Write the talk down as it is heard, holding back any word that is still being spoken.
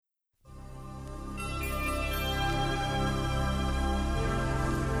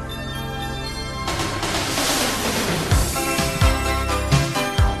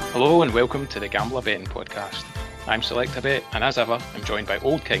Hello and welcome to the Gambler Betting Podcast. I'm Selectabet, and as ever, I'm joined by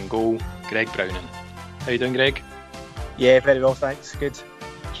Old King Goal, Greg Browning. How you doing, Greg? Yeah, very well, thanks. Good.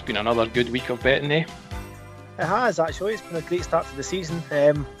 It's been another good week of betting, eh? It has, actually. It's been a great start to the season.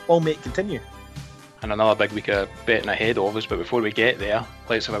 Long may it continue. And another big week of betting ahead of us, but before we get there,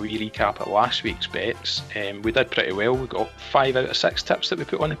 let's have a wee recap of last week's bets. We did pretty well. We got 5 out of 6 tips that we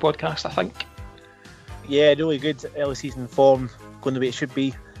put on the podcast, I think. Yeah, really good early season form, going the way it should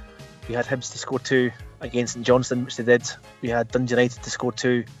be. We had Hibs to score 2 against St Johnstone, which they did. We had Dundee United to score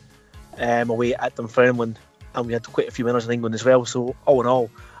 2 away at Dunfermline, and we had quite a few winners in England as well. So all in all,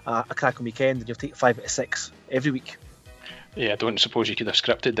 a cracking weekend, and you'll take 5 out of 6 every week. Yeah, I don't suppose you could have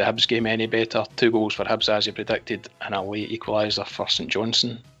scripted the Hibs game any better. 2 goals for Hibs as you predicted, and a late equaliser for St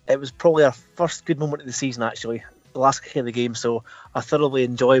Johnstone. It was probably our first good moment of the season, actually, the last kick of the game, so a thoroughly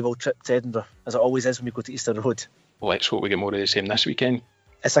enjoyable trip to Edinburgh, as it always is when we go to Easter Road. Well, let's hope we get more of the same this weekend.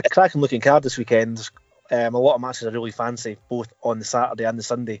 It's a cracking looking card this weekend. A lot of matches I really fancy, both on the Saturday and the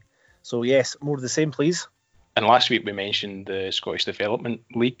Sunday. So yes, more of the same, please. And last week we mentioned the Scottish Development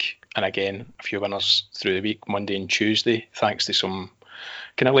League, and again, a few winners through the week, Monday and Tuesday, thanks to some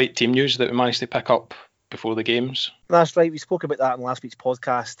kind of late team news that we managed to pick up before the games. That's right, we spoke about that in last week's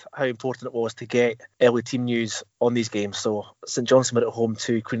podcast, how important it was to get early team news on these games. So St Johnstone were at home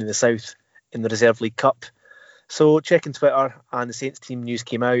to Queen of the South in the Reserve League Cup. So checking Twitter, and the Saints team news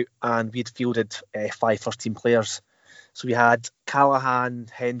came out, and we had fielded 5 first team players. So we had Callaghan,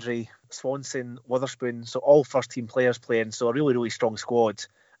 Hendry, Swanson, Witherspoon, so all first team players playing. So a really, really strong squad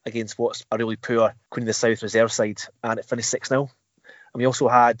against what's a really poor Queen of the South reserve side, and it finished 6-0. And we also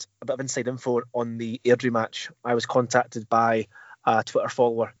had a bit of inside info on the Airdrie match. I was contacted by a Twitter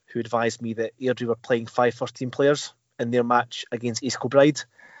follower who advised me that Airdrie were playing 5 first team players in their match against East Kilbride.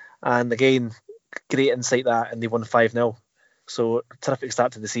 And again, great insight that, and they won 5-0. So terrific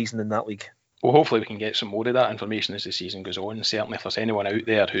start to the season in that league. Well, hopefully we can get some more of that information as the season goes on. Certainly if there's anyone out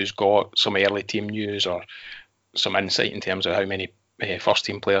there who's got some early team news or some insight in terms of how many first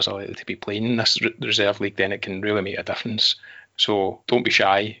team players are likely to be playing in this reserve league, then it can really make a difference. So don't be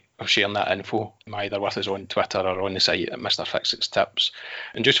shy of sharing that info, either with us on Twitter or on the site at Mr. Fixit's Tips.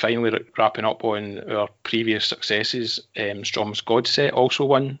 And just finally wrapping up on our previous successes, Strom's Godset also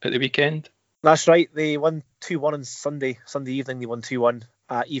won at the weekend. That's right, they won 2-1 on Sunday evening. They won 2-1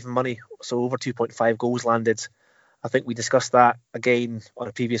 at even money, so over 2.5 goals landed. I think we discussed that again on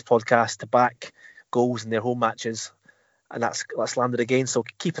a previous podcast, to back goals in their home matches, and that's landed again. So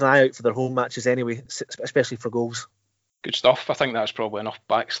keep an eye out for their home matches anyway, especially for goals. Good stuff. I think that's probably enough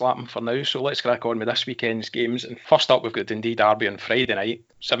backslapping for now, so let's crack on with this weekend's games. And first up, we've got Dundee Derby on Friday night,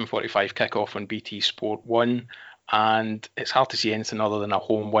 7:45 kick-off on BT Sport 1. And it's hard to see anything other than a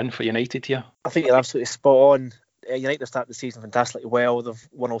home win for United here. I think you're absolutely spot on. United have started the season fantastically well. They've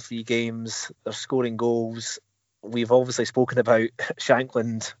won all 3 games. They're scoring goals. We've obviously spoken about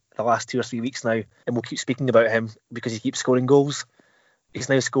Shankland the last 2 or 3 weeks now, and we'll keep speaking about him because he keeps scoring goals. He's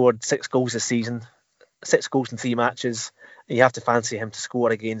now scored 6 goals this season, 6 goals in 3 matches, and you have to fancy him to score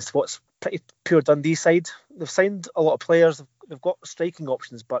against what's pretty poor Dundee side. They've signed a lot of players. They've got striking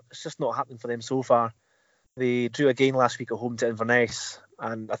options, but it's just not happening for them so far. They drew again last week at home to Inverness,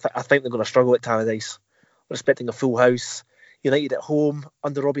 and I think they're going to struggle at Tannadice. We're expecting a full house. United at home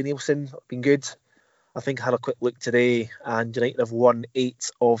under Robbie Neilson have been good. I think I had a quick look today, and United have won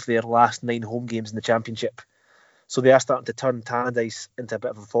 8 of their last 9 home games in the Championship. So they are starting to turn Tannadice into a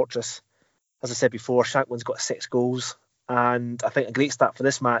bit of a fortress. As I said before, Shankland's got 6 goals, and I think a great start for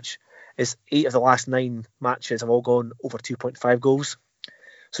this match is 8 of the last 9 matches have all gone over 2.5 goals.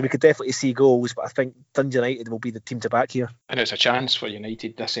 So we could definitely see goals, but I think Dundee United will be the team to back here. And it's a chance for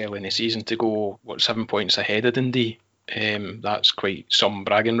United this early in the season to go 7 points ahead of Dundee. That's quite some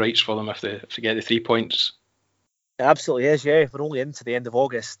bragging rights for them if they get the 3 points. It absolutely is, yeah. We're only into the end of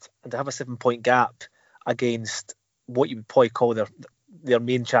August, and to have a 7-point gap against what you would probably call their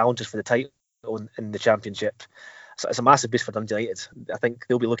main challengers for the title in the Championship, so it's a massive boost for Dundee United. I think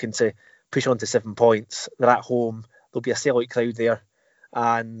they'll be looking to push on to 7 points. They're at home. There'll be a sellout crowd there.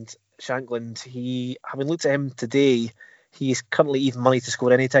 And Shankland, having looked at him today, he's currently even money to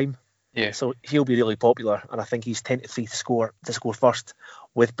score any time. Yeah. So he'll be really popular, and I think he's 10-3 to score first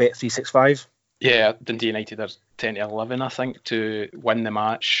with Bet365. Yeah, Dundee United are 10-11, I think, to win the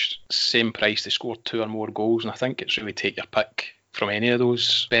match. Same price to score 2 or more goals, and I think it's really take your pick from any of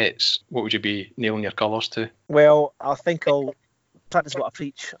those bets. What would you be nailing your colours to? Well, I think I'll practice what I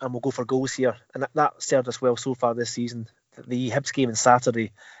preach, and we'll go for goals here, and that served us well so far this season. The Hibs game on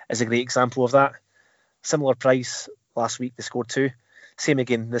Saturday is a great example of that. Similar price last week, they scored 2. Same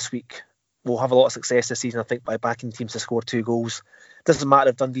again this week. will have a lot of success this season, I think, by backing teams to score 2 goals. Doesn't matter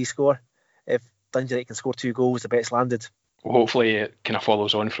if Dundee score. If Dundee United can score 2 goals, the bet's landed. Well, hopefully it kind of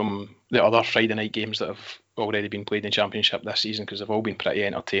follows on from the other Friday night games that have already been played in the Championship this season, because they've all been pretty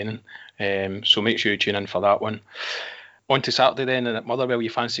entertaining. So make sure you tune in for that one. On to Saturday then, and at Motherwell, you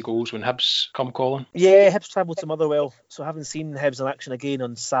fancy goals when Hibs come calling? Yeah, Hibs travel to Motherwell, so having seen Hibs in action again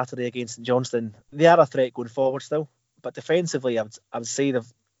on Saturday against St Johnstone, they are a threat going forward still. But defensively, I would say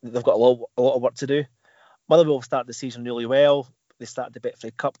they've got a lot of work to do. Motherwell have started the season really well. They started the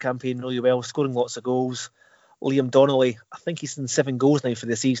Betfred Cup campaign really well, scoring lots of goals. Liam Donnelly, I think he's in 7 goals now for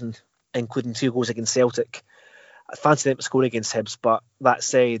the season, including 2 goals against Celtic. I fancy them to score against Hibs, but that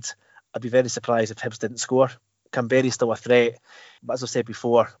said, I'd be very surprised if Hibs didn't score. Canberra's still a threat, but as I said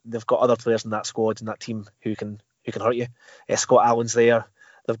before, they've got other players in that squad and that team who can hurt you. Scott Allen's there.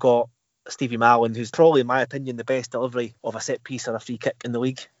 They've got Stevie Malin, who's probably, in my opinion, the best delivery of a set piece or a free kick in the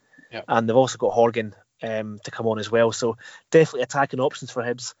league. Yep. And they've also got Horgan to come on as well. So definitely attacking options for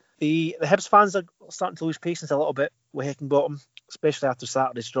Hibs. The Hibs fans are starting to lose patience a little bit with Heckingbottom, especially after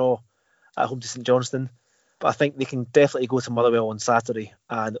Saturday's draw at home to St Johnstone. But I think they can definitely go to Motherwell on Saturday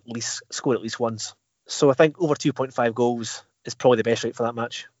and at least score at least once. So I think over 2.5 goals is probably the best rate for that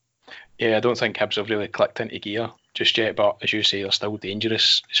match. Yeah, I don't think Hibs have really clicked into gear just yet, but as you say, they're still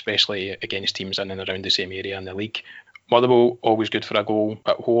dangerous, especially against teams in and around the same area in the league. Motherwell, always good for a goal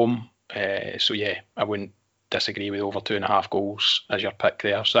at home. So yeah, I wouldn't disagree with over 2.5 goals as your pick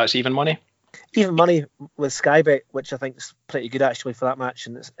there. So that's even money. Even money with Sky Bet, which I think is pretty good actually for that match,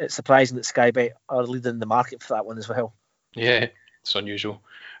 and it's surprising that Sky Bet are leading the market for that one as well. Yeah, it's unusual.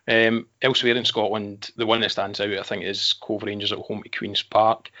 Elsewhere in Scotland, the one that stands out, I think, is Cove Rangers at home to Queen's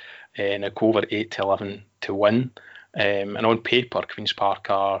Park. Now Cove are 8-11 to win. And on paper, Queen's Park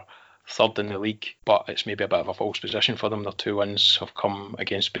are third in the league, but it's maybe a bit of a false position for them. Their 2 wins have come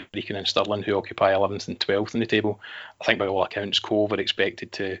against Brecon and Stirling, who occupy 11th and 12th in the table. I think by all accounts, Cove are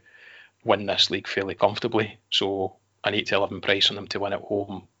expected to win this league fairly comfortably. So an 8-11 price on them to win at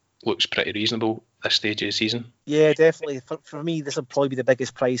home looks pretty reasonable this stage of the season. Yeah, definitely. For me, this will probably be the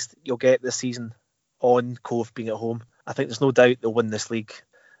biggest price you'll get this season on Cove being at home. I think there's no doubt they'll win this league.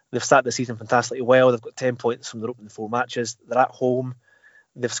 They've started the season fantastically well. They've got 10 points from their opening 4 matches. They're at home.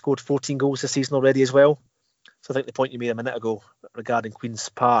 They've scored 14 goals this season already as well. So I think the point you made a minute ago regarding Queen's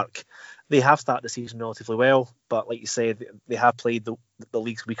Park, they have started the season relatively well, but like you said, they have played the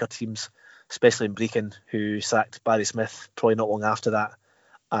league's weaker teams, especially in Brecon, who sacked Barry Smith probably not long after that,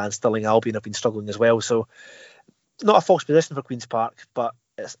 and Stirling Albion have been struggling as well. So not a false position for Queen's Park, but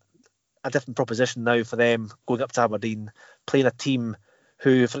it's a different proposition now for them going up to Aberdeen, playing a team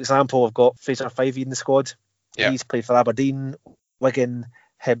who, for example, have got Fraser Fyvie in the squad. Yeah. He's played for Aberdeen, Wigan,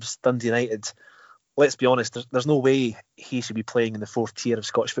 Hibs, Dundee United. Let's be honest, there's no way he should be playing in the 4th tier of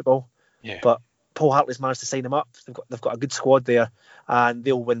Scottish football. Yeah. But Paul Hartley's managed to sign him up. They've got a good squad there, and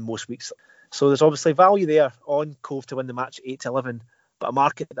they'll win most weeks. So there's obviously value there on Cove to win the match 8-11. But a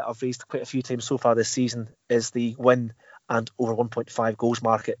market that I've raised quite a few times so far this season is the win and over 1.5 goals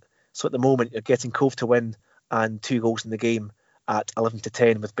market. So at the moment, you're getting Cove to win and 2 goals in the game at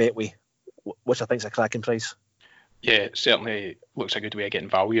 11-10 with Betway, which I think is a cracking price. Yeah, it certainly looks a good way of getting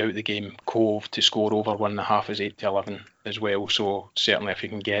value out of the game. Cove to score over 1.5 is 8-11 as well. So certainly if you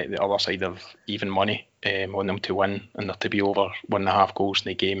can get the other side of even money on them to win and there to be over 1.5 goals in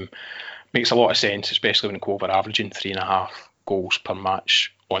the game, makes a lot of sense, especially when Cove are averaging 3.5 goals per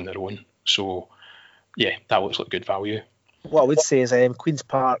match on their own. So yeah, that looks like good value. What I would say is Queen's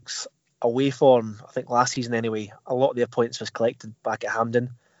Park's away form, I think last season anyway, a lot of their points was collected back at Hampden.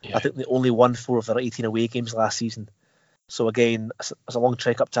 Yeah. I think they only won 4 of their 18 away games last season. So again, it's a long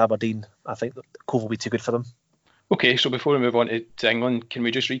trek up to Aberdeen. I think that Cove will be too good for them. Okay, so before we move on to England, can we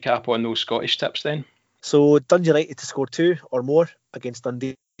just recap on those Scottish tips then? So Dundee United to score 2 or more against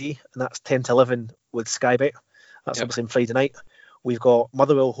Dundee, and that's 10-11 with Sky Bet. That's obviously on Friday night. We've got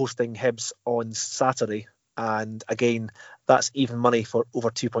Motherwell hosting Hibs on Saturday, and again, that's even money for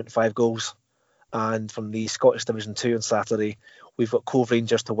over 2.5 goals. And from the Scottish Division 2 on Saturday, we've got Cove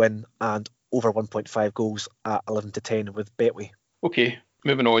Rangers to win and over 1.5 goals at 11-10 with Betway. Okay,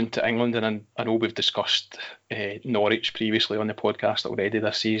 moving on to England, and I know we've discussed Norwich previously on the podcast already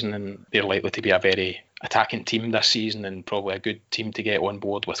this season, and they're likely to be a very attacking team this season and probably a good team to get on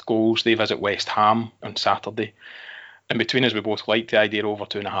board with goals. They visit West Ham on Saturday. In between us, we both like the idea of over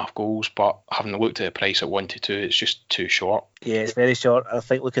 2.5 goals, but having looked at the price at 1-2, it's just too short. Yeah, it's very short. I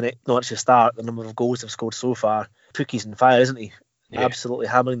think looking at Norwich's start, the number of goals they've scored so far, Pookie's on fire, isn't he? Yeah. Absolutely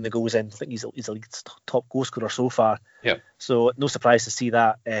hammering the goals in. I think he's the league's top goal scorer so far. Yeah. So no surprise to see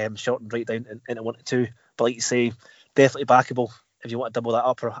that shortened right down into 1-2. But like you say, definitely backable if you want to double that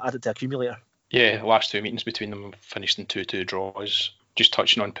up or add it to accumulator. Yeah, the last two meetings between them have finished in 2-2 draws. Just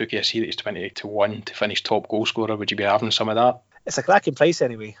touching on Pukki, I see that he's 20-1 to finish top goal scorer. Would you be having some of that? It's a cracking price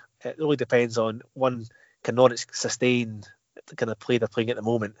anyway. It really depends on, one, can Norwich sustain the kind of play they're playing at the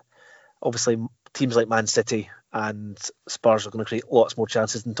moment? Obviously, teams like Man City and Spurs are going to create lots more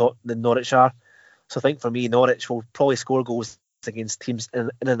chances than Norwich are. So I think for me, Norwich will probably score goals against teams in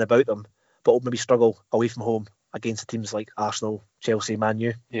and about them, but will maybe struggle away from home against teams like Arsenal, Chelsea, Man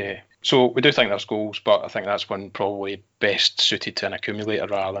U. Yeah, so we do think there's goals, but I think that's one probably best suited to an accumulator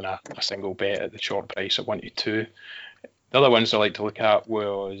rather than a single bet at the short price of 1-2. The other ones I like to look at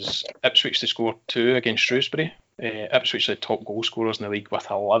was Ipswich to score 2 against Shrewsbury. Ipswich are the top goal scorers in the league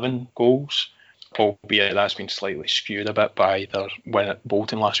with 11 goals, albeit that's been slightly skewed a bit by their win at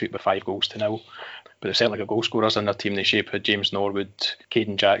Bolton last week by 5-0. But they're certainly got goal scorers in their team. They shape had James Norwood,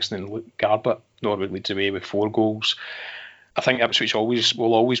 Caden Jackson and Luke Garbutt. Norwood leads away with 4 goals. I think Ipswich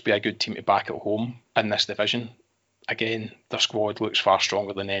will always be a good team to back at home in this division. Again, their squad looks far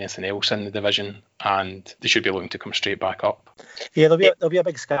stronger than anything else in the division, and they should be looking to come straight back up. Yeah, there'll be a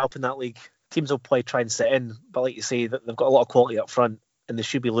big scalp in that league. Teams will probably try and sit in, but like you say, they've got a lot of quality up front, and they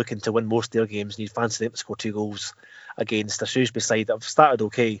should be looking to win most of their games. And you'd fancy them to score 2 goals against a Shrewsbury side that have started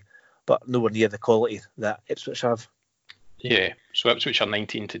okay, but nowhere near the quality that Ipswich have. Yeah, so Ipswich are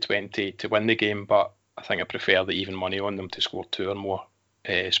 19-20 to win the game, but I think I prefer the even money on them to score 2 or more,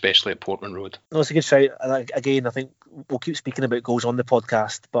 especially at Portman Road. No, it's a good shout. Again, I think we'll keep speaking about goals on the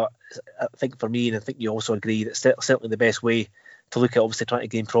podcast, but I think for me, and I think you also agree, that certainly the best way to look at obviously trying to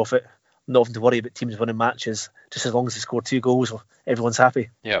gain profit, not having to worry about teams winning matches, just as long as they score 2 goals, everyone's happy.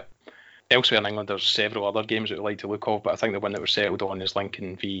 Yeah. Elsewhere in England, there's several other games that we like to look at, but I think the one that we're settled on is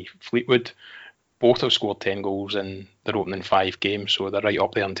Lincoln v Fleetwood. Both have scored 10 goals in their opening 5 games, so they're right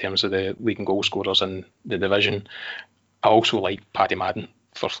up there in terms of the league and goal scorers in the division. I also like Paddy Madden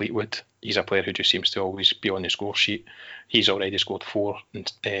for Fleetwood. He's a player who just seems to always be on the score sheet. He's already scored 4 in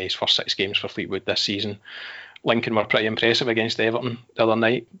his first 6 games for Fleetwood this season. Lincoln were pretty impressive against Everton the other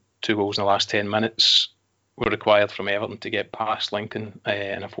night. 2 goals in the last 10 minutes were required from Everton to get past Lincoln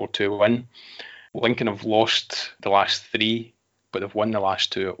in a 4-2 win. Lincoln have lost the last 3, but they've won the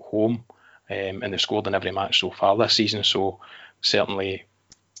last 2 at home, and they've scored in every match so far this season, so certainly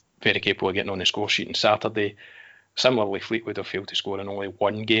very capable of getting on the score sheet on Saturday. Similarly, Fleetwood have failed to score in only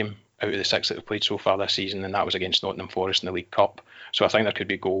 1 game out of the 6 that they've played so far this season, and that was against Nottingham Forest in the League Cup. So I think there could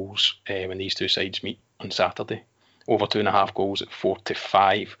be goals when these two sides meet on Saturday. Over 2.5 goals at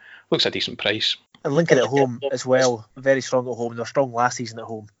 4-5. Looks a decent price. And Lincoln at home as well, very strong at home. They were strong last season at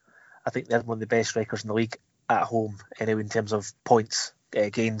home. I think they're one of the best records in the league at home, anyway, in terms of points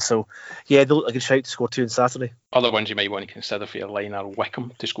gained. So, yeah, they look like a good shout to score 2 on Saturday. Other ones you might want to consider for your line are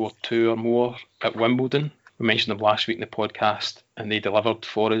Wycombe to score 2 or more at Wimbledon. We mentioned them last week in the podcast, and they delivered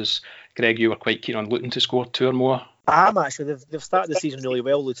for us. Greg, you were quite keen on Luton to score 2 or more. I am actually. They've started the season really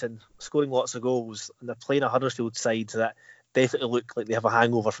well, Luton, scoring lots of goals, and they're playing a Huddersfield side that definitely look like they have a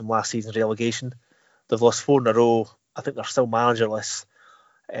hangover from last season's relegation. They've lost 4 in a row. I think they're still managerless.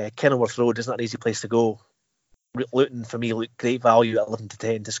 Kenilworth Road isn't an easy place to go. Luton, for me, look great value at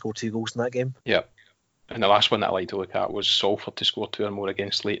 11-10 to score 2 goals in that game. Yeah. And the last one that I like to look at was Salford to score 2 or more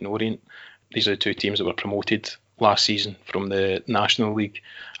against Leyton Orient. These are the 2 teams that were promoted last season from the National League,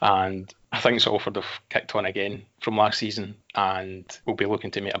 and I think Salford have kicked on again from last season and will be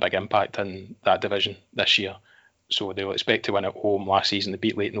looking to make a big impact in that division this year. So they'll expect to win at home. Last season they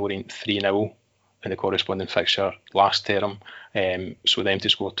beat Leyton Orient 3-0 in the corresponding fixture last term, so them to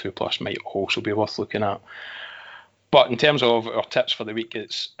score 2+ might also be worth looking at. But in terms of our tips for the week,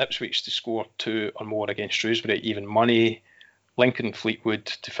 it's Ipswich to score 2 or more against Shrewsbury at even money, Lincoln Fleetwood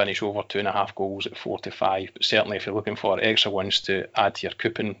to finish over 2.5 goals at 4-5. But certainly if you're looking for extra ones to add to your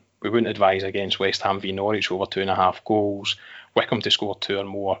coupon, we wouldn't advise against West Ham v Norwich over 2.5 goals, Wycombe to score 2 or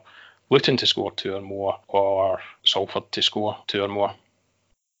more, Luton to score 2 or more, or Salford to score 2 or more.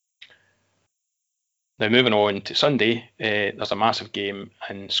 Now moving on to Sunday, there's a massive game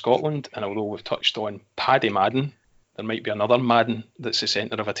in Scotland, and although we've touched on Paddy Madden, there might be another Madden that's the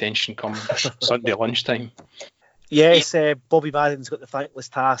centre of attention come Sunday lunchtime. Yes, Bobby Madden's got the thankless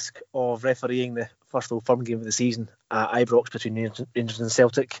task of refereeing the first Old Firm game of the season at Ibrox between Rangers and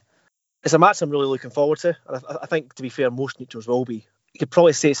Celtic. It's a match I'm really looking forward to. I think, to be fair, most neutrals will be. You could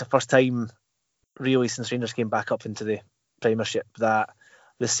probably say it's the first time, really, since Rangers came back up into the Premiership, that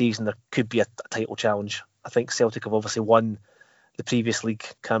this season there could be a title challenge. I think Celtic have obviously won the previous league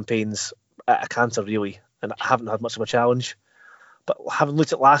campaigns at a canter, really, and haven't had much of a challenge. But having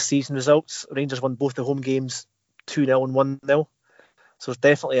looked at last season's results, Rangers won both the home games 2-0 and 1-0. So it's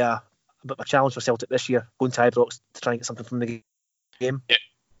definitely a bit of a challenge for Celtic this year, going to Ibrox to try and get something from the game.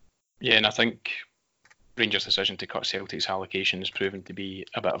 Yeah, and I think Rangers' decision to cut Celtic's allocation has proven to be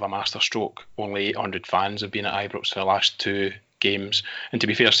a bit of a masterstroke. Only 800 fans have been at Ibrox for the last 2 games, and to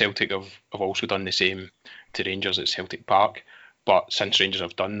be fair, Celtic have also done the same to Rangers at Celtic Park. But since Rangers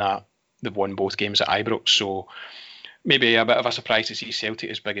have done that, they've won both games at Ibrox, so maybe a bit of a surprise to see Celtic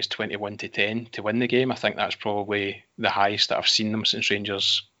as big as 21-10 to win the game. I think that's probably the highest that I've seen them since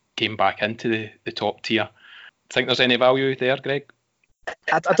Rangers came back into the top tier. Think there's any value there, Greg?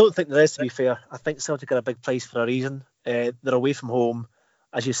 I don't think there is, to be fair. I think Celtic got a big price for a reason. They're away from home.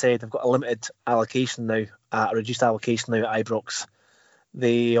 As you said, they've got a limited allocation now, a reduced allocation now at Ibrox.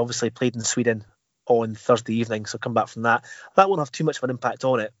 They obviously played in Sweden on Thursday evening, so come back from that. That won't have too much of an impact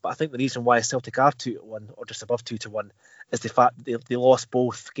on it, but I think the reason why Celtic are 2-1, or just above 2-1, is the fact they lost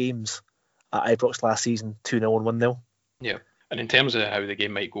both games at Ibrox last season, 2-0 and 1-0. Yeah, and in terms of how the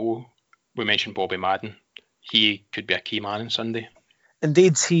game might go, we mentioned Bobby Madden. He could be a key man on Sunday.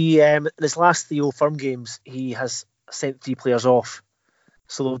 Indeed, he in his last 3 Old Firm games, he has sent 3 players off.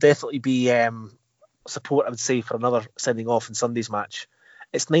 So there'll definitely be support, I would say, for another sending off in Sunday's match.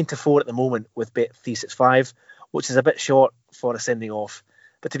 It's 9-4 at the moment with Bet365, which is a bit short for a sending off.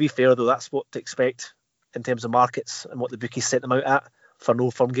 But to be fair, though, that's what to expect in terms of markets and what the bookies set them out at for an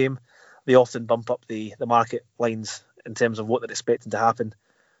Old Firm game. They often bump up the market lines in terms of what they're expecting to happen.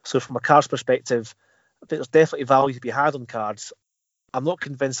 So from a cards perspective, I think there's definitely value to be had on cards. I'm not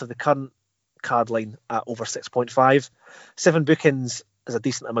convinced of the current card line at over 6.5. 7 bookings is a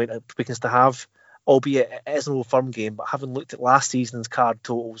decent amount of bookings to have, albeit it is an Old Firm game, but having looked at last season's card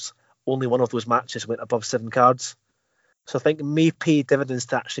totals, only one of those matches went above 7 cards. So I think it may pay dividends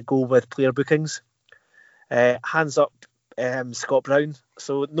to actually go with player bookings. Hands up, Scott Brown.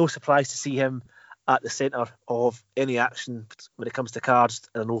 So no surprise to see him at the centre of any action when it comes to cards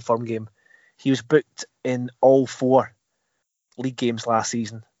in an Old Firm game. He was booked in all 4 league games last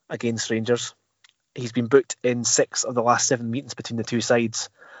season against Rangers. He's been booked in 6 of the last 7 meetings between the two sides,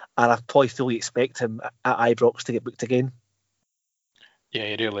 and I probably fully expect him at Ibrox to get booked again. Yeah,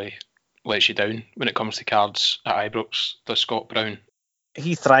 he really lets you down when it comes to cards at Ibrox, does Scott Brown.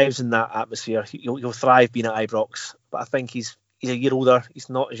 He thrives in that atmosphere. He'll thrive being at Ibrox, but I think he's a year older. He's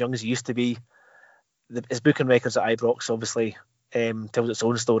not as young as he used to be. His booking records at Ibrox obviously tells its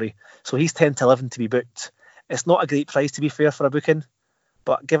own story. So he's 10-11 to be booked. It's not a great price, to be fair, for a booking,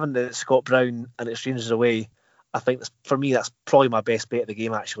 but given that it's Scott Brown and it's Rangers away, I think for me that's probably my best bet of the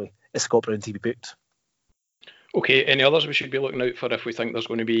game, actually, is Scott Brown to be booked. Okay, any others we should be looking out for if we think there's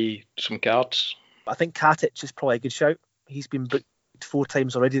going to be some cards? I think Katic is probably a good shout. He's been booked 4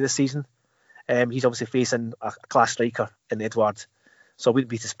 times already this season. He's obviously facing a class striker in Edouard, so I wouldn't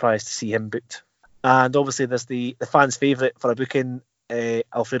be surprised to see him booked. And obviously there's the fans' favourite for a booking,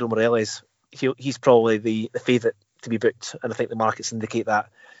 Alfredo Morelos. He's probably the favourite to be booked, and I think the markets indicate that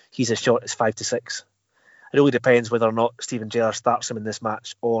he's as short as 5-6. It really depends whether or not Steven Gerrard starts him in this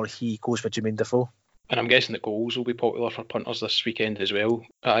match or he goes with Jermaine Defoe. And I'm guessing the goals will be popular for punters this weekend as well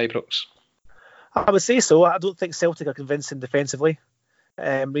at Ibrox. I would say so. I don't think Celtic are convincing defensively.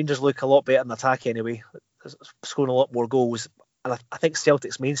 Rangers look a lot better in attack anyway, scoring a lot more goals. And I think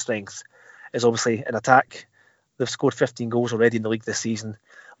Celtic's main strength is obviously in attack. They've scored 15 goals already in the league this season,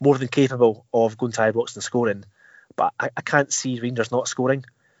 more than capable of going to Ibrox and scoring. But I can't see Rangers not scoring.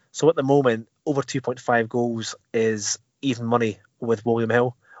 So at the moment, over 2.5 goals is even money with William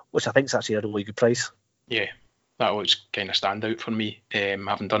Hill, which I think is actually a really good price. Yeah, that looks kind of standout for me.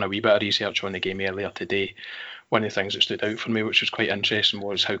 Having done a wee bit of research on the game earlier today, one of the things that stood out for me, which was quite interesting,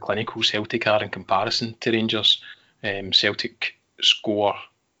 was how clinical Celtic are in comparison to Rangers. Celtic score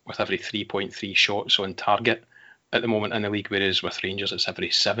with every 3.3 shots on target at the moment in the league, whereas with Rangers it's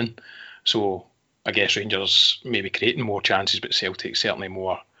every 7. So I guess Rangers may be creating more chances, but Celtic certainly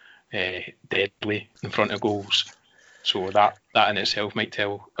more deadly in front of goals. So that in itself might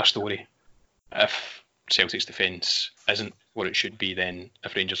tell a story. If Celtic's defence isn't what it should be, then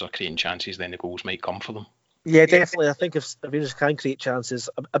if Rangers are creating chances, then the goals might come for them. Yeah, definitely. I think if Rangers can create chances,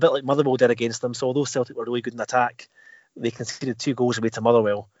 a bit like Motherwell did against them, so although Celtic were really good in attack, they conceded 2 goals away to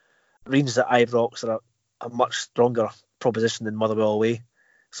Motherwell. Rangers at Ibrox are a much stronger proposition than Motherwell away,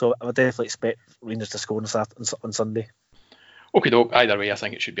 so I would definitely expect Rangers to score on Sunday. Okay, doke. Either way, I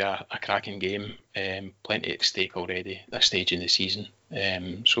think it should be a cracking game. Plenty at stake already this stage in the season,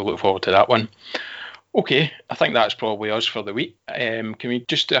 so look forward to that one. Okay, I think that's probably us for the week. Can we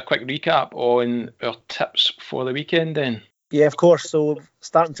just do a quick recap on our tips for the weekend then? Yeah, of course. So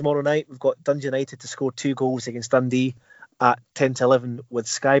starting tomorrow night, we've got Dundee United to score 2 goals against Dundee at 10-11 with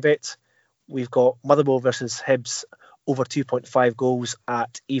Sky Bet. We've got Motherwell versus Hibs over 2.5 goals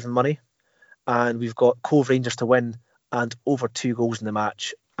at even money. And we've got Cove Rangers to win and over 2 goals in the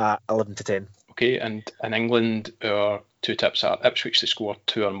match at 11-10. Okay, and in England, our 2 tips are Ipswich to score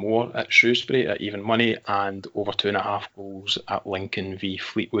 2 or more at Shrewsbury at even money, and over 2.5 goals at Lincoln v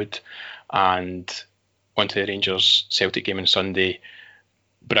Fleetwood. And onto the Rangers Celtic game on Sunday,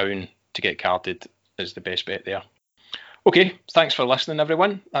 Brown to get carded is the best bet there. Okay, thanks for listening,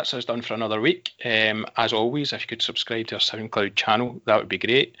 everyone. That's us done for another week. As always, if you could subscribe to our SoundCloud channel, that would be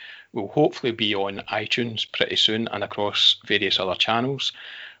great. We'll hopefully be on iTunes pretty soon and across various other channels.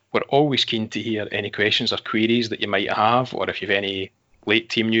 We're always keen to hear any questions or queries that you might have, or if you have any late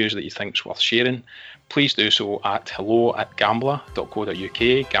team news that you think's worth sharing, please do so at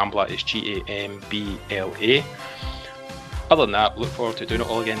hello@gambler.co.uk. Gambler is Gambla. Other than that, look forward to doing it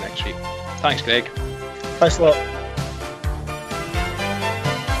all again next week. Thanks, Greg. Thanks a lot.